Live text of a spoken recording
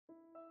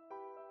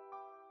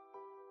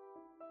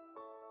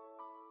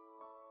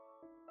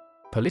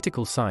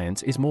Political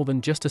science is more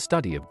than just a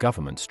study of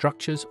government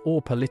structures or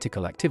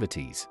political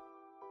activities.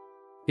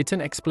 It's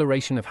an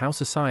exploration of how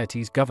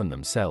societies govern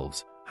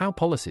themselves, how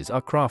policies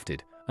are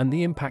crafted, and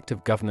the impact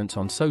of governance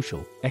on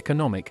social,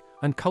 economic,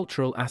 and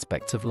cultural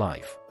aspects of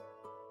life.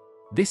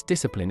 This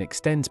discipline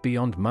extends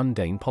beyond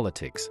mundane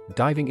politics,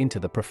 diving into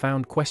the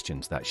profound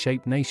questions that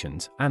shape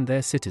nations and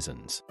their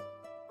citizens.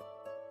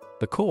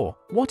 The core: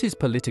 what is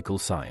political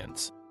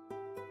science?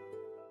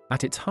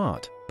 At its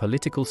heart,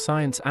 political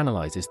science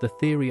analyzes the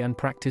theory and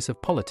practice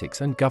of politics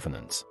and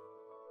governance.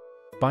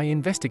 By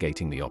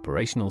investigating the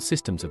operational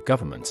systems of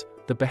governments,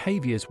 the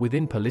behaviors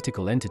within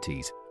political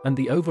entities, and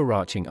the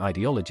overarching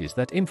ideologies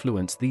that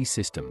influence these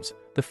systems,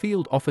 the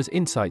field offers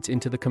insights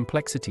into the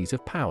complexities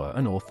of power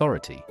and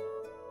authority.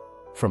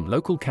 From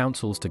local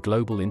councils to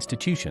global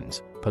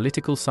institutions,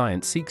 political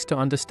science seeks to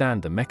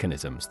understand the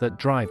mechanisms that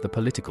drive the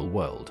political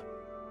world.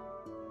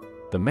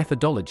 The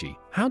methodology: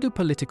 how do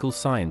political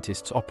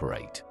scientists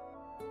operate?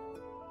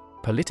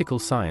 Political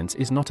science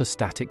is not a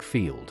static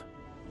field.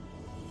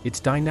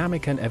 It's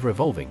dynamic and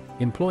ever-evolving,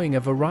 employing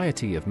a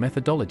variety of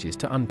methodologies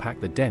to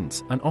unpack the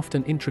dense and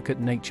often intricate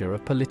nature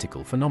of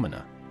political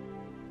phenomena.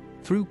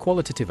 Through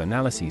qualitative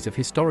analyses of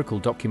historical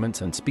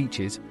documents and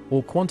speeches,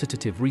 or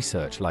quantitative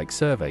research like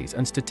surveys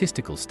and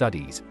statistical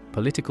studies,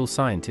 political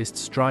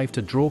scientists strive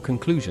to draw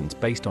conclusions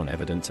based on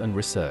evidence and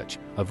research,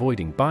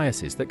 avoiding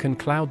biases that can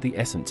cloud the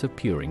essence of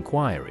pure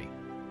inquiry.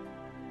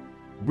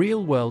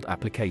 Real-world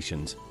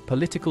applications: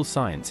 political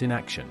science in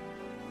action.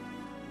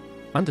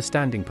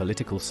 Understanding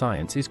political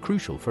science is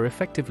crucial for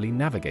effectively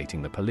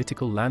navigating the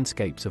political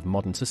landscapes of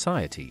modern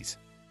societies.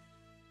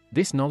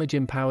 This knowledge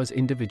empowers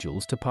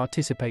individuals to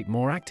participate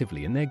more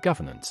actively in their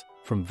governance,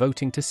 from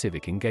voting to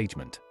civic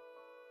engagement.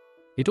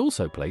 It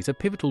also plays a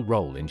pivotal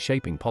role in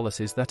shaping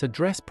policies that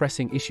address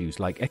pressing issues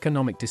like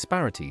economic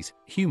disparities,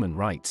 human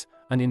rights,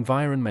 and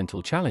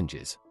environmental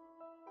challenges.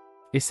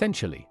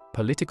 Essentially,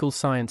 political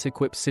science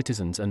equips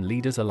citizens and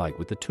leaders alike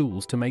with the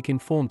tools to make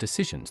informed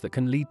decisions that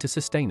can lead to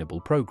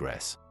sustainable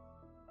progress.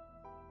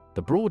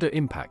 The broader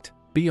impact: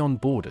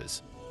 beyond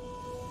borders.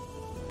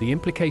 The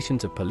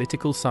implications of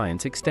political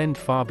science extend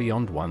far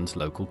beyond one's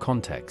local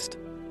context.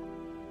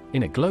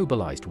 In a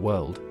globalized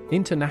world,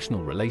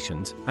 international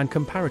relations and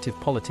comparative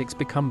politics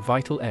become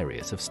vital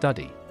areas of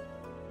study.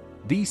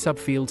 These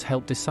subfields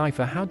help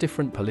decipher how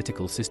different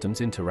political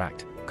systems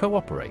interact,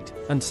 cooperate,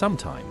 and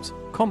sometimes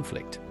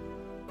conflict.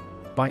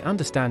 By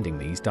understanding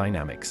these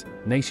dynamics,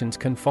 nations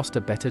can foster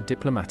better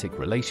diplomatic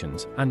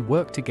relations and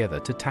work together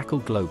to tackle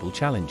global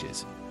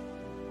challenges.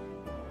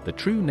 The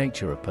true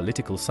nature of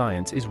political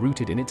science is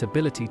rooted in its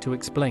ability to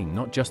explain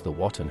not just the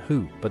what and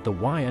who, but the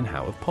why and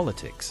how of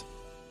politics.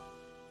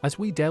 As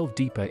we delve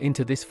deeper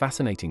into this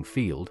fascinating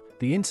field,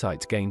 the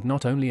insights gained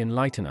not only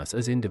enlighten us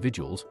as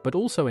individuals, but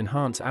also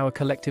enhance our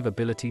collective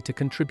ability to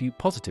contribute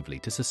positively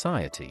to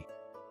society.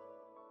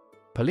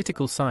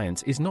 Political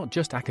science is not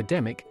just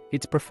academic,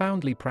 it's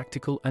profoundly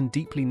practical and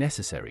deeply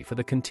necessary for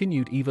the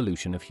continued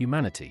evolution of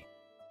humanity.